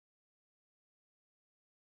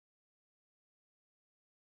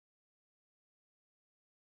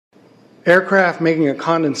Aircraft making a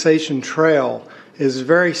condensation trail is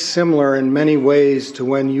very similar in many ways to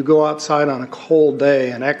when you go outside on a cold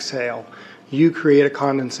day and exhale. You create a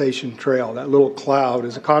condensation trail. That little cloud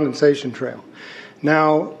is a condensation trail.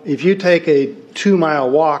 Now, if you take a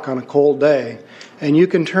 2-mile walk on a cold day and you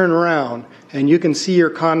can turn around and you can see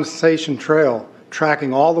your condensation trail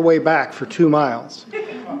tracking all the way back for 2 miles.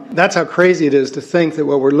 That's how crazy it is to think that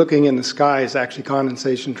what we're looking in the sky is actually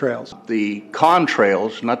condensation trails. The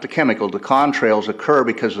contrails, not the chemical, the contrails occur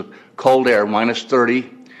because of cold air, minus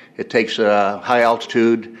 30. It takes a high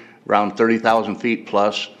altitude, around 30,000 feet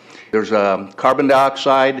plus. There's carbon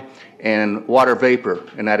dioxide and water vapor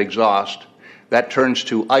in that exhaust. That turns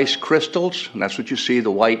to ice crystals, and that's what you see,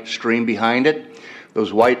 the white stream behind it.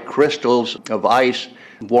 Those white crystals of ice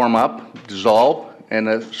warm up, dissolve, and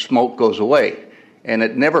the smoke goes away. And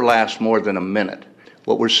it never lasts more than a minute.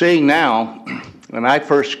 What we're seeing now, and I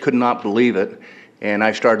first could not believe it, and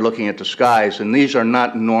I started looking at the skies, and these are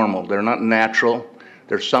not normal. They're not natural.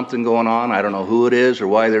 There's something going on. I don't know who it is or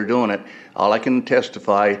why they're doing it. All I can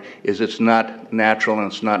testify is it's not natural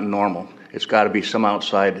and it's not normal. It's got to be some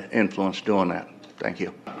outside influence doing that. Thank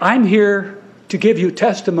you. I'm here to give you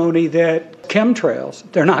testimony that chemtrails,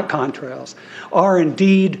 they're not contrails, are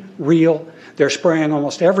indeed real. They're spraying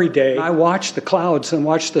almost every day. I watch the clouds and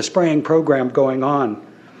watch the spraying program going on.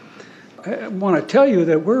 I want to tell you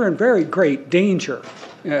that we're in very great danger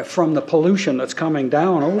from the pollution that's coming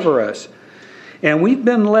down over us. And we've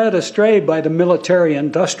been led astray by the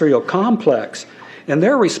military-industrial complex, and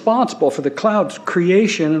they're responsible for the cloud's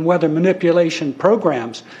creation and weather manipulation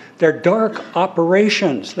programs. They're dark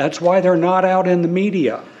operations. That's why they're not out in the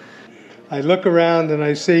media. I look around and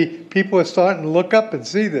I see people are starting to look up and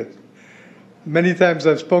see this. Many times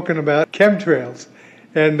I've spoken about chemtrails,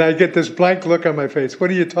 and I get this blank look on my face.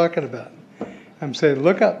 What are you talking about? I'm saying,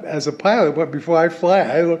 look up. As a pilot, before I fly,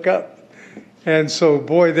 I look up. And so,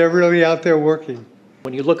 boy, they're really out there working.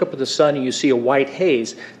 When you look up at the sun and you see a white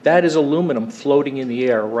haze, that is aluminum floating in the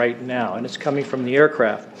air right now, and it's coming from the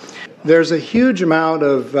aircraft. There's a huge amount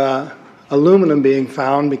of aluminum being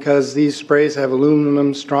found because these sprays have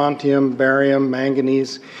aluminum, strontium, barium,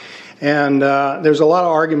 manganese. And there's a lot of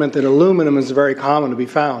argument that aluminum is very common to be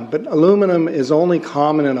found. But aluminum is only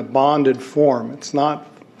common in a bonded form. It's not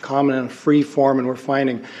common in a free form, and we're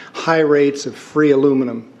finding high rates of free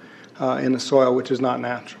aluminum in the soil, which is not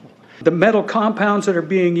natural. The metal compounds that are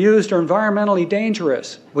being used are environmentally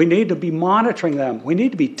dangerous. We need to be monitoring them. We need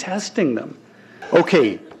to be testing them.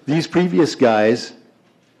 Okay, these previous guys,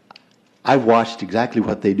 I've watched exactly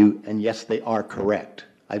what they do, and yes, they are correct.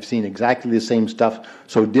 I've seen exactly the same stuff,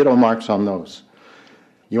 so ditto marks on those.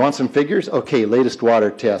 You want some figures? Okay, latest water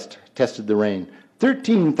test, tested the rain.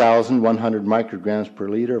 13,100 micrograms per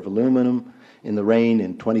liter of aluminum in the rain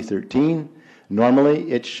in 2013. Normally,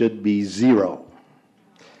 it should be 0.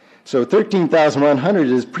 So 13,100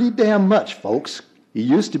 is pretty damn much, folks. It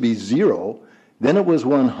used to be 0, then it was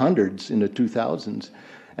 100s in the 2000s,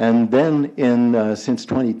 and then since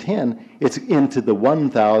 2010, it's into the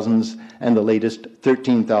 1,000s and the latest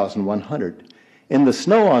 13,100. In the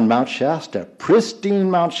snow on Mount Shasta, pristine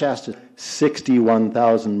Mount Shasta,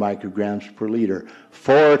 61,000 micrograms per liter,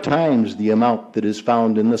 4 times the amount that is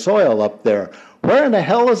found in the soil up there. Where in the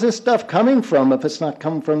hell is this stuff coming from if it's not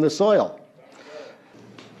coming from the soil?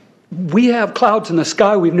 We have clouds in the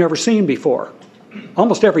sky we've never seen before.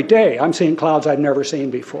 Almost every day I'm seeing clouds I've never seen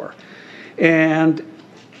before. And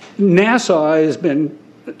NASA has been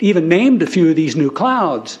even named a few of these new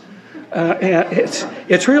clouds.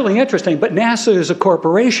 It's really interesting, but NASA is a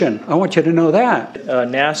corporation. I want you to know that.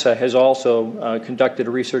 NASA has also conducted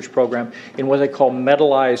a research program in what they call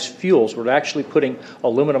metallized fuels. We're actually putting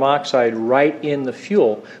aluminum oxide right in the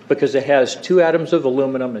fuel because it has 2 atoms of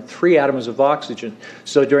aluminum and 3 atoms of oxygen.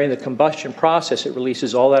 So during the combustion process, it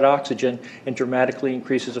releases all that oxygen and dramatically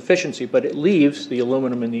increases efficiency, but it leaves the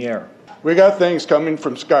aluminum in the air. We got things coming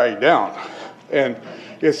from sky down, and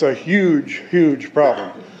it's a huge, huge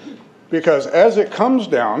problem. Because as it comes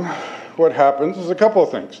down, what happens is a couple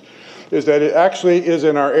of things. Is that it actually is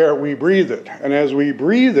in our air, we breathe it. And as we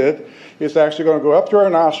breathe it, it's actually going to go up through our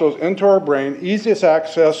nostrils, into our brain, easiest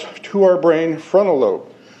access to our brain frontal lobe.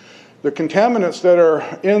 The contaminants that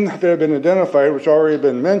have been identified, which already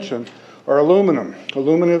been mentioned, are aluminum.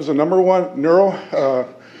 Aluminum is the #1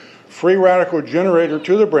 free radical generator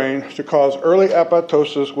to the brain to cause early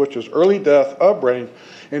apoptosis, which is early death of brain,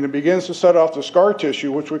 and it begins to set off the scar tissue,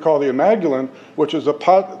 which we call the amygdalin, which is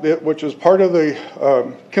part of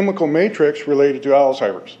the chemical matrix related to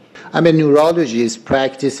Alzheimer's. I'm a neurologist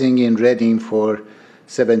practicing in Reading for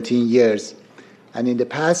 17 years, and in the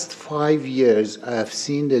past 5 years, I have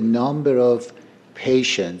seen the number of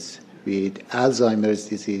patients with Alzheimer's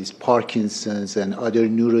disease, Parkinson's, and other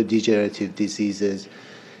neurodegenerative diseases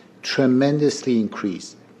tremendously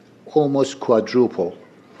increased, almost quadruple.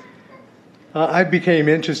 I became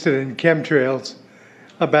interested in chemtrails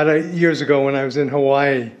about 8 years ago when I was in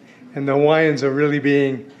Hawaii, and the Hawaiians are really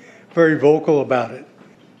being very vocal about it.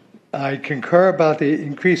 I concur about the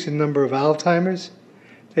increasing number of Alzheimer's.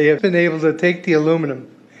 They have been able to take the aluminum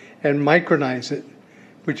and micronize it,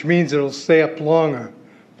 which means it'll stay up longer.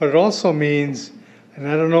 But it also means, and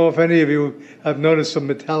I don't know if any of you have noticed some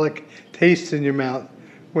metallic taste in your mouth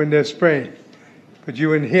when they're spraying, but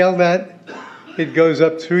you inhale that, it goes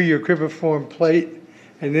up through your cribriform plate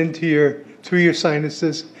and through your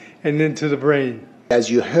sinuses and into the brain. As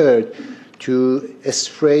you heard, to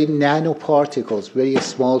spray nanoparticles, very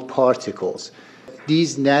small particles.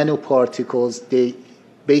 These nanoparticles, they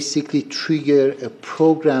basically trigger a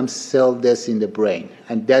programmed cell death in the brain,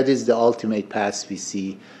 and that is the ultimate path we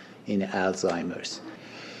see in Alzheimer's.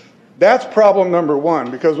 That's problem number one,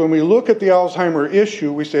 because when we look at the Alzheimer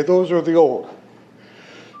issue, we say those are the old.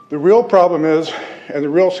 The real problem is, and the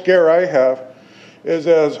real scare I have, is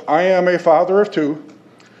as I am a father of 2,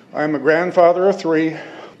 I am a grandfather of 3.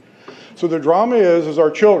 So the drama is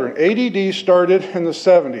our children. ADD started in the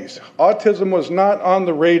 70s. Autism was not on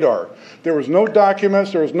the radar. There was no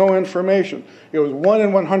documents, there was no information. It was 1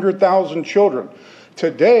 in 100,000 children.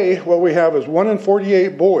 Today, what we have is 1 in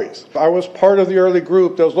 48 boys. I was part of the early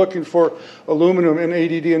group that was looking for aluminum in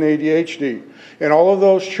ADD and ADHD. And all of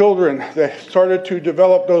those children that started to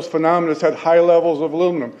develop those phenomena had high levels of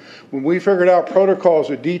aluminum. When we figured out protocols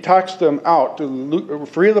to detox them out, to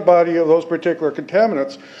free the body of those particular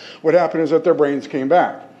contaminants, what happened is that their brains came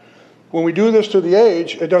back. When we do this to the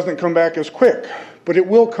age, it doesn't come back as quick, but it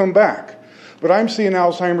will come back. But I'm seeing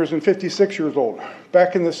Alzheimer's in 56 years old.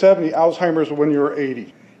 Back in the 70s, Alzheimer's when you were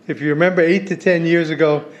 80. If you remember 8 to 10 years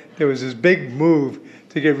ago, there was this big move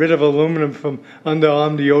to get rid of aluminum from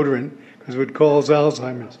underarm deodorant because it would cause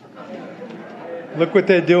Alzheimer's. Look what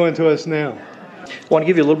they're doing to us now. I want to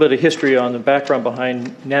give you a little bit of history on the background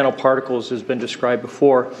behind nanoparticles has been described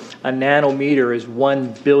before. A nanometer is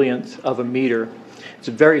 1/1000th of a meter. It's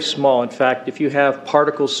very small. In fact, if you have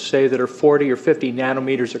particles, say, that are 40 or 50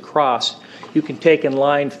 nanometers across, you can take and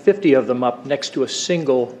line 50 of them up next to a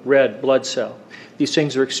single red blood cell. These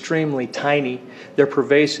things are extremely tiny. They're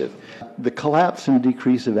pervasive. The collapse and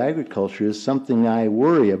decrease of agriculture is something I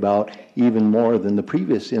worry about even more than the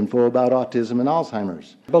previous info about autism and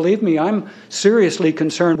Alzheimer's. Believe me, I'm seriously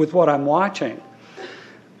concerned with what I'm watching.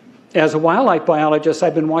 As a wildlife biologist,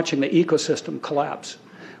 I've been watching the ecosystem collapse.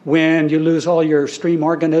 When you lose all your stream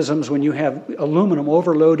organisms, when you have aluminum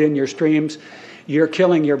overload in your streams, you're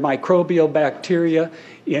killing your microbial bacteria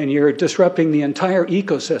and you're disrupting the entire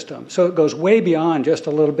ecosystem. So it goes way beyond just a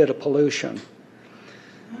little bit of pollution.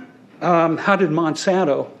 How did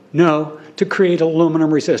Monsanto know to create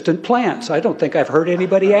aluminum-resistant plants? I don't think I've heard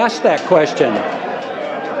anybody ask that question.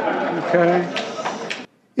 Okay.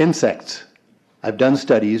 Insects. I've done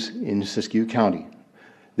studies in Siskiyou County.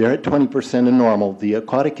 They're at 20% of normal. The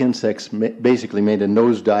aquatic insects basically made a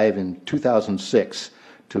nosedive in 2006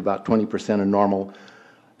 to about 20% of normal.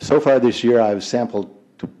 So far this year, I've sampled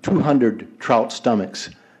 200 trout stomachs.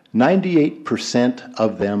 98%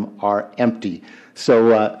 of them are empty.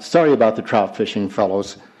 So sorry about the trout fishing,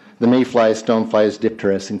 fellows. The mayflies, stoneflies,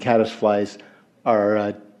 dipterus, and caddisflies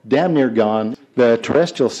are damn near gone. The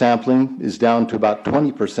terrestrial sampling is down to about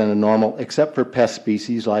 20% of normal, except for pest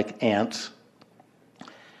species like ants.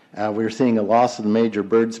 We're seeing a loss of the major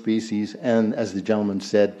bird species, and as the gentleman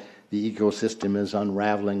said, the ecosystem is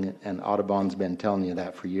unraveling, and Audubon's been telling you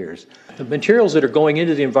that for years. The materials that are going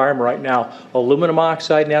into the environment right now, aluminum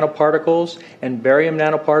oxide nanoparticles and barium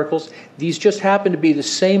nanoparticles, these just happen to be the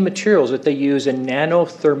same materials that they use in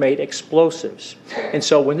nanothermate explosives. And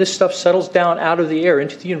so when this stuff settles down out of the air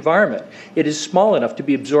into the environment, it is small enough to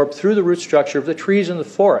be absorbed through the root structure of the trees in the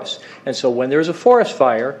forest. And so when there's a forest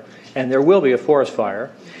fire, and there will be a forest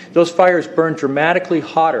fire, those fires burn dramatically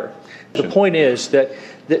hotter. The point is that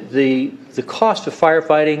the cost of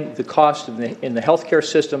firefighting, the cost in the healthcare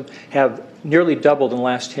system have nearly doubled in the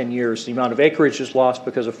last 10 years. The amount of acreage is lost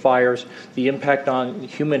because of fires. The impact on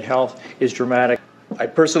human health is dramatic. I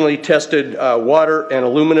personally tested water and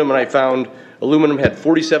aluminum, and I found aluminum had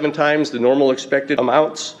 47 times the normal expected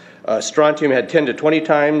amounts. Strontium had 10 to 20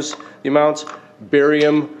 times the amounts.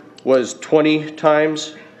 Barium was 20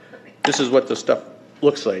 times. This is what the stuff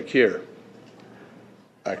looks like here.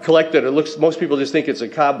 Collected, it looks, most people just think it's a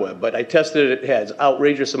cobweb, but I tested it, it has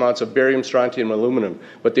outrageous amounts of barium, strontium, and aluminum,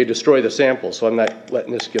 but they destroy the sample, so I'm not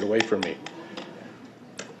letting this get away from me.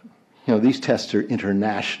 You know, these tests are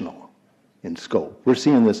international. in scope. We're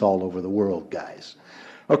seeing this all over the world, guys.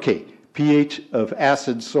 Okay, pH of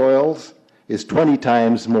acid soils is 20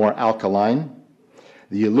 times more alkaline.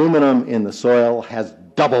 The aluminum in the soil has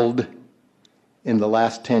doubled in the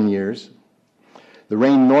last 10 years. The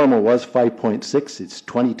rain normal was 5.6. It's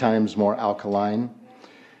 20 times more alkaline.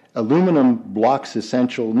 Aluminum blocks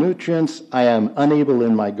essential nutrients. I am unable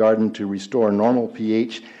in my garden to restore normal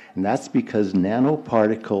pH, and that's because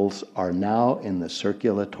nanoparticles are now in the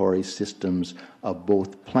circulatory systems of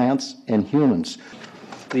both plants and humans.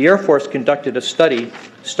 The Air Force conducted a study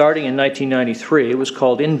starting in 1993. It was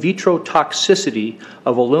called In Vitro Toxicity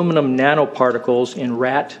of Aluminum Nanoparticles in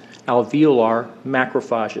Rat Alveolar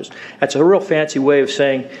Macrophages. That's a real fancy way of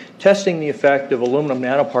saying testing the effect of aluminum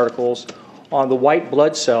nanoparticles on the white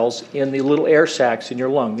blood cells in the little air sacs in your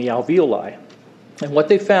lung, the alveoli. And what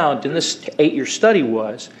they found in this 8-year study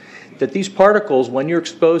was that these particles, when you're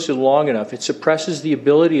exposed to them long enough, it suppresses the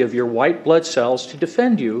ability of your white blood cells to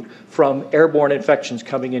defend you from airborne infections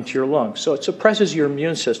coming into your lungs. So it suppresses your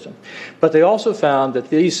immune system. But they also found that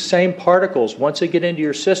these same particles, once they get into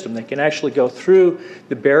your system, they can actually go through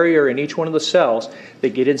the barrier in each one of the cells. They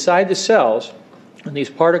get inside the cells, and these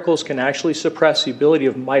particles can actually suppress the ability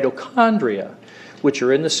of mitochondria, which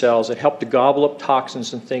are in the cells that help to gobble up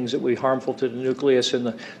toxins and things that would be harmful to the nucleus and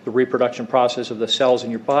the reproduction process of the cells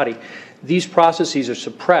in your body. These processes are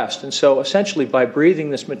suppressed, and so essentially by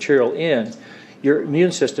breathing this material in, your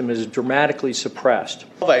immune system is dramatically suppressed.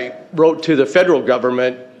 I wrote to the federal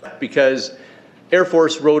government because Air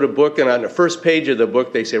Force wrote a book, and on the first page of the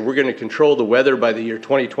book they said, we're going to control the weather by the year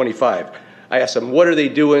 2025. I asked them, what are they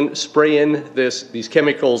doing spraying these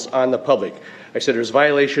chemicals on the public? I said, there's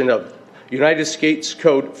violation of United States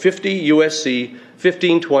Code 50 USC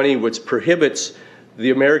 1520, which prohibits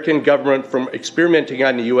the American government from experimenting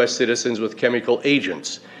on the U.S. citizens with chemical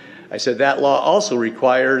agents. I said that law also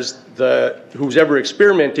requires who's ever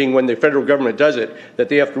experimenting, when the federal government does it, that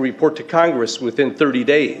they have to report to Congress within 30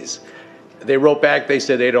 days. They wrote back, they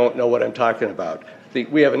said they don't know what I'm talking about.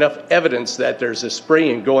 We have enough evidence that there's this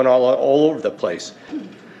spraying going all over the place.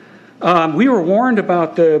 We were warned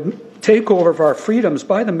about the takeover of our freedoms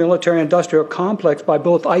by the military-industrial complex by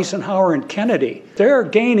both Eisenhower and Kennedy. They're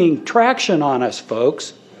gaining traction on us,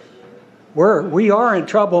 folks. We are in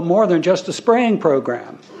trouble more than just a spraying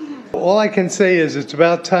program. All I can say is it's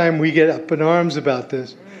about time we get up in arms about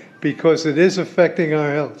this, because it is affecting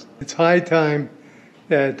our health. It's high time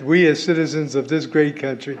that we as citizens of this great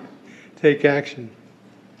country take action.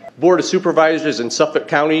 Board of Supervisors in Suffolk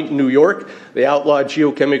County, New York, they outlawed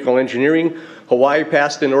geochemical engineering. Hawaii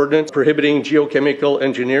passed an ordinance prohibiting geochemical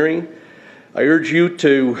engineering. I urge you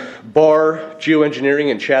to bar geoengineering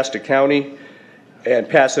in Shasta County and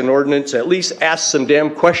pass an ordinance. At least ask some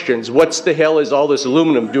damn questions. What the hell is all this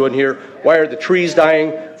aluminum doing here? Why are the trees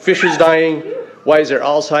dying, fishes dying? Why is there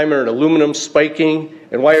Alzheimer and aluminum spiking?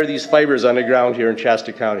 And why are these fibers on the ground here in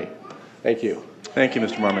Shasta County? Thank you. Thank you,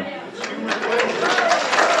 Mr. Mormon.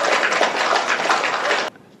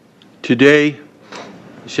 Today,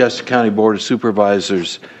 the Shasta County Board of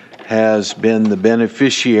Supervisors has been the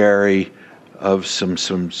beneficiary of some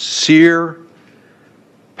sincere,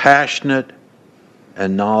 passionate,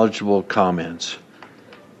 and knowledgeable comments.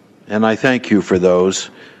 And I thank you for those.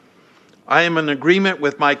 I am in agreement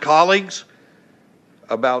with my colleagues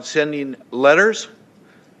about sending letters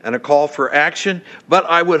and a call for action, but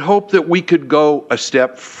I would hope that we could go a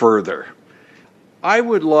step further. I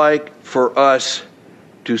would like for us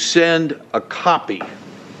to send a copy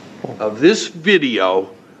of this video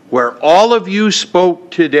where all of you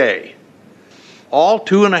spoke today, all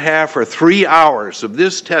 2.5 or 3 hours of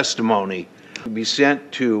this testimony, to be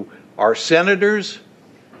sent to our senators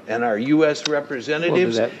and our U.S.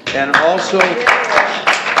 representatives, and also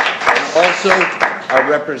our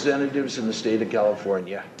representatives in the state of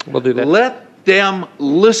California. We'll do that. Let them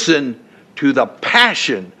listen to the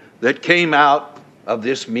passion that came out of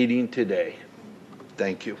this meeting today.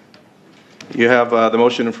 Thank you. You have the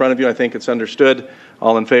motion in front of you. I think it's understood.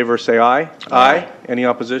 All in favor, say aye. Aye. Any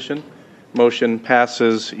opposition? Motion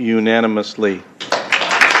passes unanimously.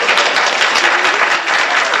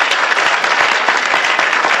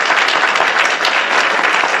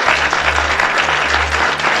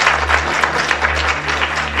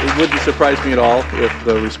 It wouldn't surprise me at all if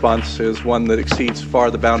the response is one that exceeds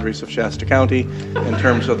far the boundaries of Shasta County in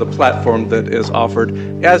terms of the platform that is offered,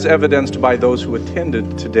 as evidenced by those who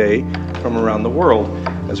attended today from around the world.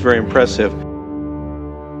 That's very impressive.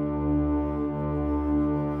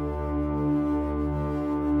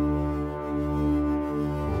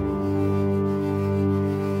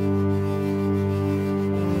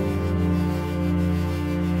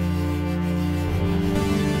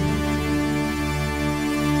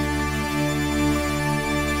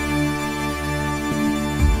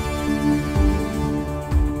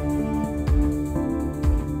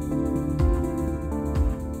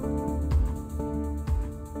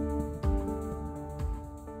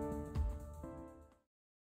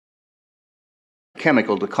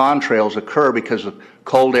 chemical. The contrails occur because of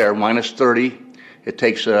cold air, minus 30. It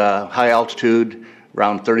takes high altitude,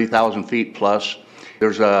 around 30,000 feet plus.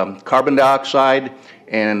 There's carbon dioxide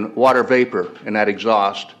and water vapor in that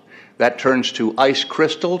exhaust. That turns to ice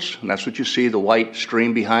crystals, and that's what you see, the white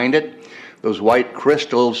stream behind it. Those white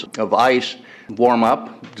crystals of ice warm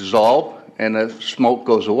up, dissolve, and the smoke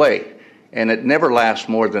goes away. And it never lasts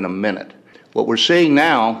more than a minute. What we're seeing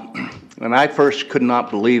now, and I first could not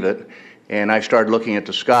believe it, and I started looking at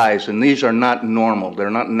the skies, and these are not normal. They're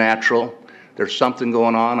not natural. There's something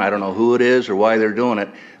going on. I don't know who it is or why they're doing it.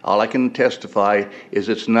 All I can testify is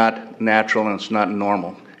it's not natural and it's not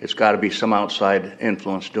normal. It's got to be some outside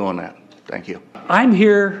influence doing that. Thank you. I'm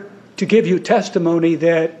here to give you testimony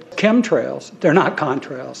that chemtrails, they're not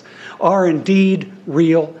contrails, are indeed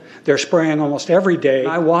real. They're spraying almost every day.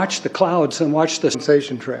 I watch the clouds and watch the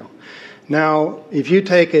condensation trail. Now, if you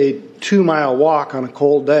take a 2-mile walk on a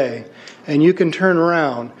cold day and you can turn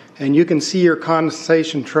around and you can see your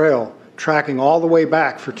condensation trail tracking all the way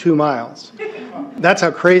back for 2 miles. That's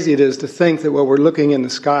how crazy it is to think that what we're looking in the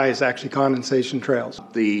sky is actually condensation trails.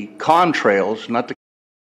 The contrails, not the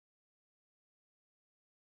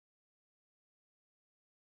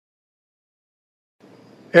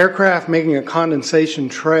aircraft making a condensation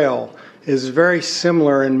trail is very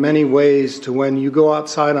similar in many ways to when you go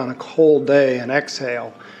outside on a cold day and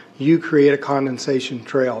exhale, you create a condensation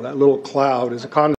trail. That little cloud is a condensation